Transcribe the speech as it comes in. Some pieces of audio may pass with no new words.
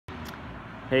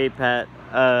Hey Pat,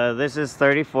 this is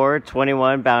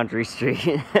 3421 Boundary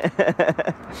Street.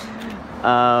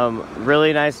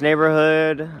 Really nice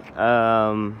neighborhood.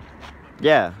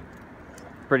 Yeah,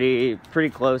 pretty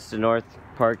close to North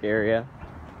Park area.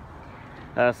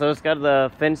 So it's got the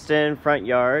fenced-in front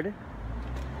yard.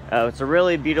 It's a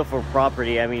really beautiful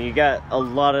property. I mean, you got a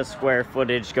lot of square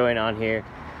footage going on here.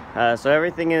 So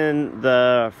everything in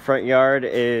the front yard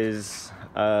is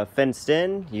fenced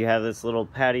in. You have this little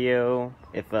patio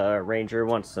if a ranger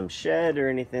wants some shed or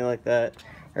anything like that,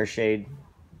 or shade.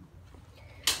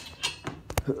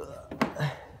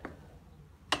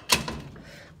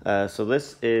 So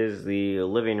this is the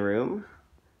living room.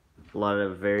 A lot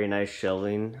of very nice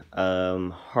shelving,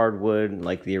 hardwood,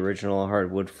 like the original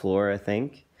hardwood floor, I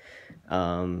think.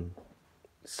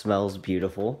 Smells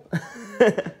beautiful.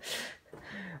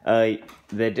 The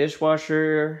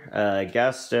dishwasher,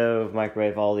 gas stove,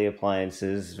 microwave, all the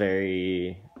appliances,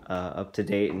 very up to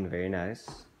date and very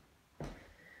nice.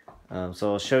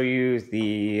 So I'll show you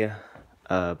the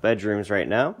bedrooms right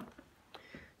now.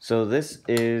 So this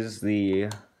is the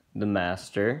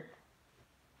master.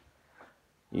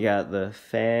 You got the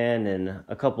fan and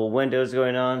a couple windows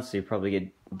going on, so you probably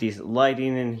get decent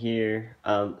lighting in here.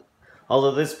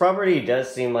 Although this property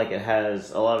does seem like it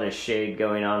has a lot of shade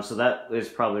going on, so that is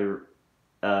probably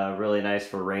really nice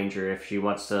for Ranger if she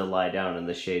wants to lie down in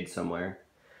the shade somewhere.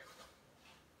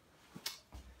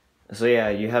 So yeah,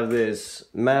 you have this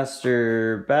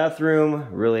master bathroom,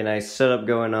 really nice setup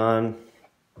going on.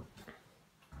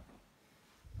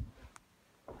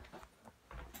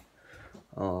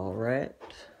 All right.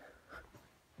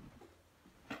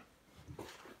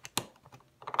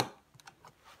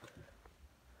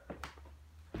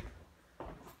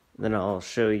 Then I'll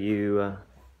show you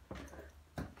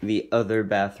the other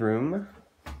bathroom.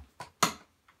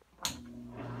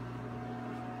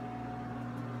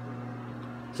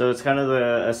 So it's kind of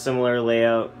a similar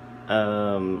layout,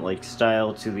 like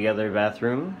style to the other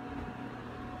bathroom.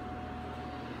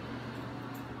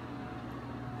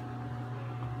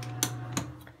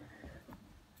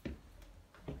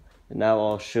 Now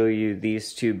I'll show you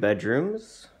these two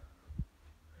bedrooms.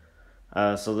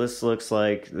 So this looks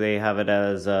like they have it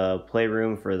as a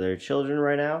playroom for their children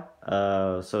right now.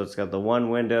 So it's got the one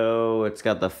window, it's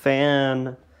got the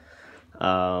fan.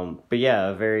 But yeah,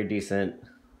 a very decent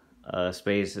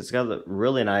space. It's got the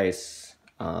really nice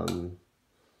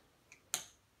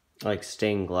like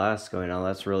stained glass going on.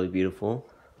 That's really beautiful.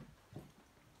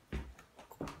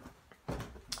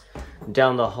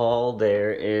 Down the hall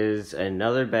there is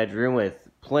another bedroom with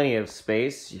plenty of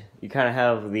space. You kind of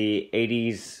have the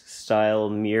 80s style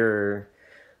mirror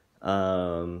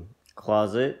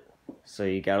closet, so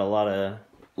you got a lot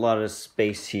of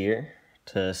space here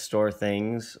to store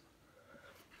things.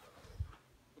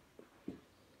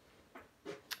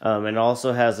 And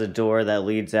also has a door that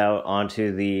leads out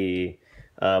onto the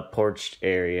porched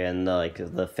area and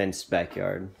the fenced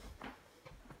backyard.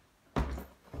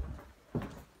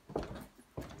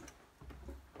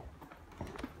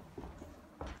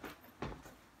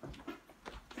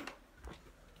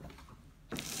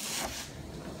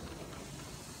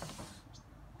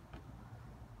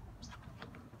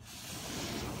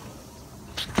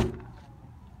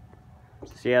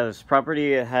 So yeah, this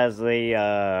property has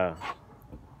a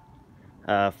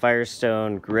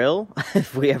Firestone grill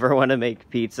if we ever want to make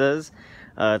pizzas.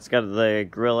 It's got the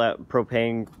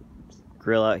propane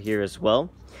grill out here as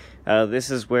well. This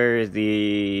is where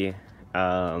the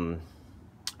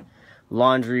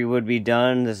laundry would be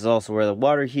done. This is also where the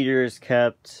water heater is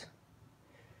kept.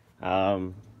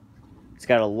 It's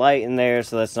got a light in there,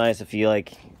 so that's nice if you are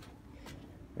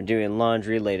doing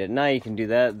laundry late at night. You can do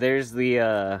that. There's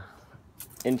the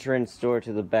entrance door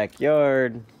to the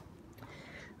backyard.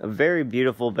 A very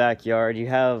beautiful backyard. You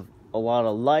have a lot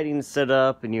of lighting set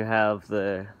up, and you have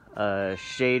the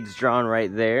shades drawn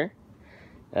right there.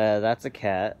 That's a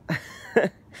cat.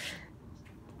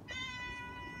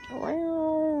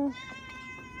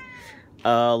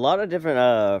 A lot of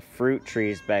different fruit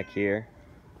trees back here.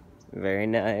 Very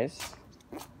nice.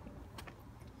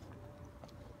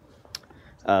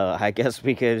 I guess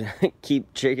we could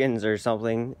keep chickens or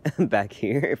something back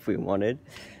here if we wanted.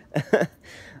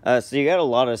 So you got a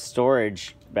lot of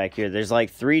storage back here. There's like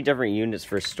 3 different units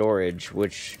for storage,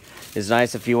 which is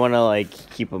nice if you want to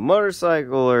keep a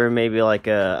motorcycle or maybe like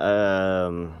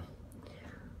a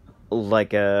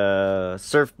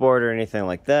surfboard or anything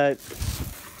like that.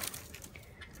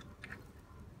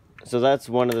 So that's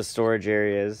one of the storage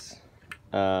areas.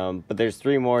 But there's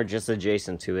 3 more just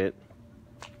adjacent to it.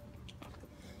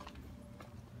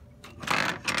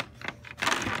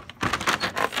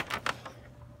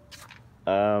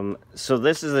 So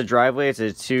this is the driveway. It's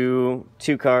a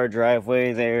two-car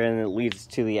driveway there, and it leads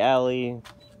to the alley.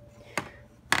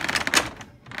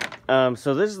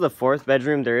 So this is the fourth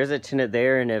bedroom. There is a tenant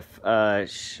there, and if I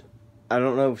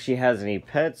don't know if she has any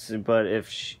pets, but if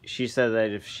she said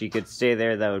that if she could stay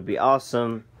there, that would be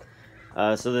awesome.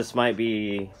 So this might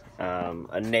be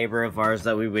a neighbor of ours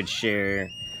that we would share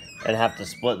and have to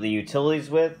split the utilities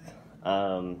with.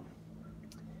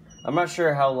 I'm not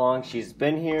sure how long she's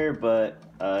been here, but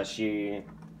she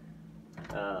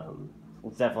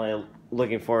is definitely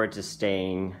looking forward to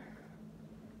staying.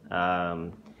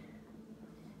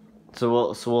 So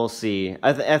we'll see.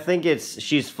 I think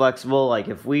she's flexible. Like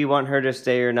if we want her to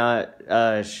stay or not,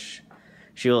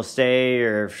 she'll stay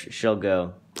or she'll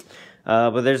go.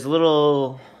 But there's a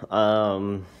little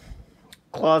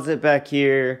closet back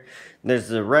here. There's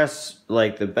the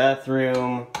the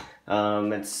bathroom.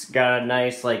 It's got a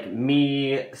nice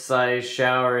me-sized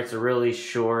shower. It's really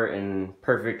short and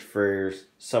perfect for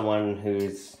someone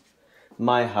who's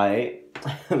my height,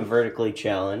 vertically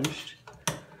challenged.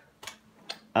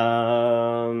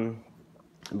 But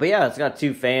yeah, it's got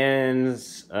 2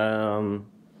 fans.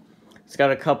 It's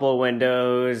got a couple of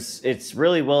windows. It's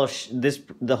really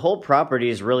the whole property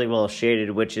is really well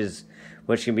shaded, which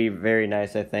can be very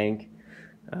nice, I think.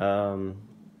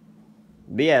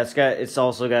 But yeah, it's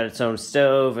also got its own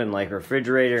stove and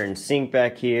refrigerator and sink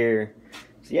back here.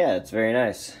 So yeah, it's very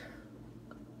nice.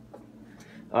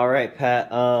 All right, Pat.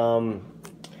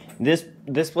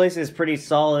 This place is pretty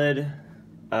solid.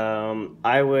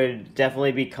 I would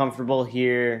definitely be comfortable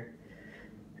here.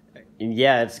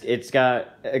 Yeah, it's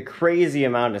got a crazy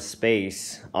amount of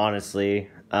space, honestly.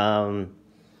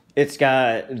 It's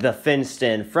got the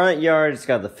fenced-in front yard. It's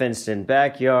got the fenced-in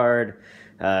backyard.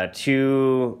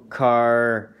 2-car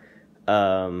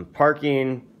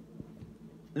parking.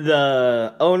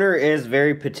 The owner is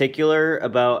very particular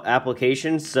about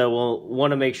applications, so we'll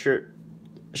want to make sure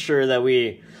that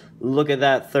we look at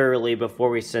that thoroughly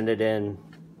before we send it in,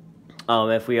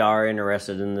 if we are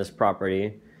interested in this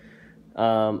property.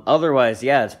 Otherwise,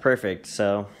 yeah, it's perfect.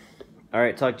 So, all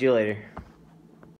right, talk to you later.